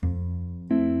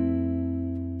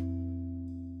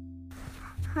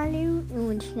Hallo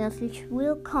und herzlich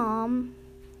willkommen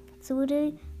zu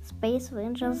der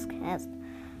Freundschafts Cast.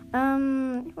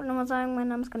 Ich wollte nochmal sagen, mein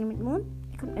Name ist Ganymeedmoon.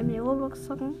 Ihr könnt mit mir roblox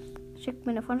zocken. Schickt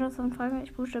mir eine Freundschaftsanfrage.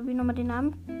 Ich buchstabiere nochmal den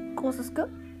Namen. Großes G.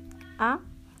 A.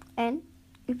 N.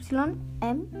 Y.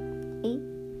 M. E.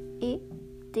 E.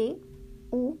 D.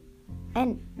 O.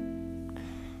 N.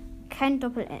 Kein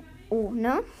Doppel-N. O,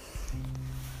 ne?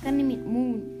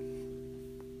 Ganymeedmoon.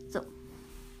 So.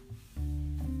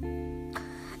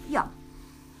 Ja.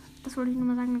 Das wollte ich nur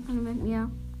mal sagen. Dann könnt ihr mit mir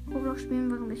Roblox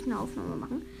spielen, während ich eine Aufnahme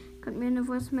machen. Könnt mir eine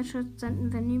Voice Message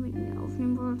senden, wenn ihr mit mir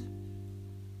aufnehmen wollt.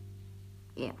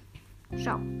 Ja. Yeah.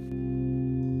 Ciao.